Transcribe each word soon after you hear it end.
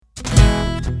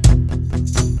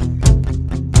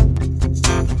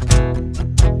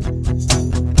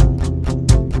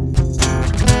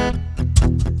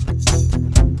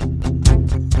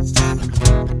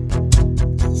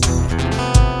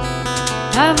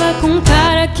Tava com um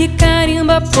cara que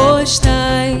carimba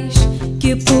postais,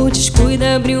 que por descuido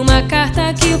abriu uma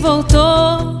carta que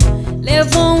voltou.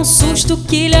 Levou um susto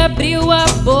que lhe abriu a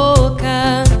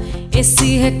boca.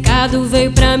 Esse recado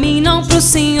veio pra mim, não pro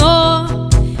senhor.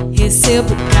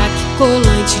 Recebo crack,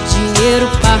 colante, dinheiro,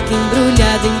 parque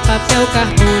embrulhado em papel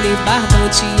carbono e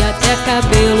barbante e até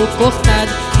cabelo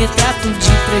cortado. Retrato de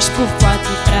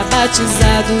 3x4 pra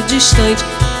batizado distante.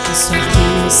 Isso aqui,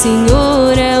 meu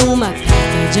senhor, é uma carta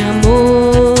de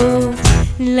amor.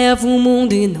 Levo o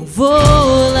mundo e não vou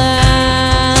lá.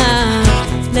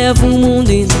 Levo o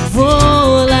mundo e não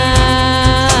vou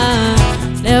lá.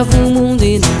 Levo o mundo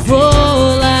e não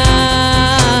vou lá.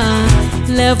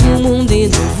 Levo o mundo e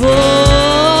não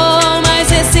vou.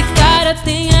 Mas esse cara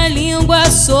tem a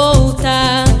língua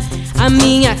solta. A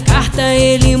minha carta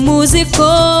ele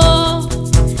musicou.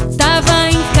 Tava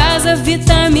em casa,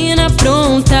 vitamina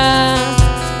pronta.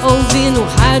 Ouvi no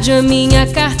rádio a minha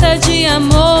carta de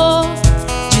amor,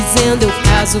 dizendo eu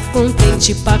caso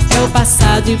contente, papel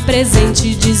passado e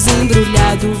presente,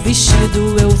 desembrulhado,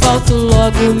 vestido, eu volto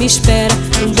logo, me espera,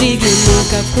 não brigue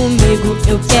nunca comigo,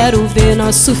 eu quero ver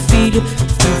nosso filho.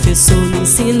 O professor me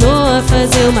ensinou a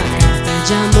fazer uma carta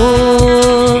de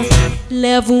amor.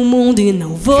 Levo o mundo e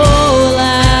não vou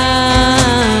lá.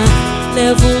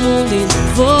 Levo o mundo e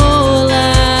não vou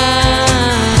lá.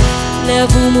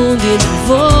 Levo o mundo e não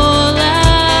vou lá.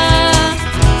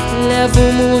 Levo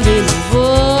o mundo e não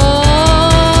vou.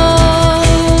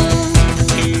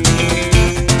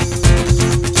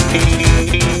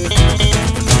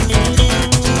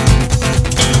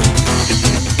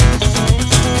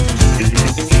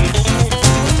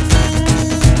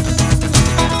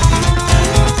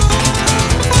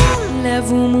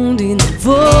 Levo o mundo e não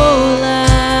vou lá.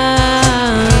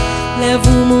 Levo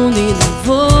o mundo e não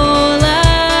vou lá.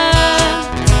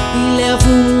 E levo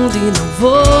o mundo e não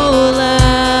vou lá.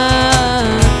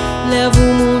 Levo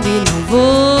o mundo e não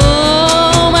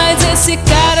vou. Mas esse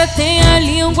cara tem a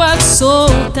língua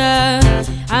solta.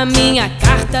 A minha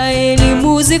carta ele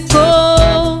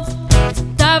musicou.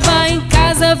 Tava em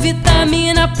casa,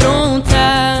 vitamina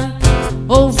pronta.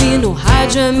 Ouvi no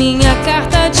rádio a minha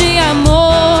carta de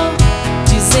amor,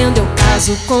 dizendo eu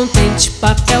caso contente,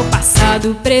 papel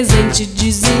passado, presente,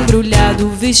 desembrulhado,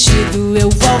 vestido, eu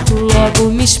volto logo,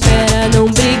 me espera, não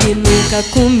brigue nunca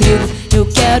comigo, eu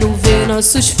quero ver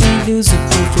nossos filhos. O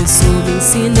professor me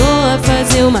ensinou a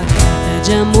fazer uma carta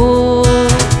de amor.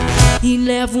 E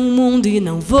levo o mundo e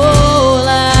não vou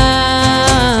lá.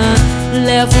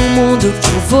 Levo o mundo que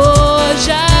eu vou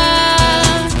já.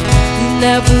 E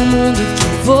levo o mundo que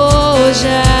eu vou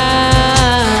já.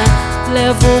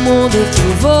 Levo o mundo que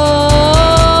eu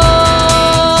vou.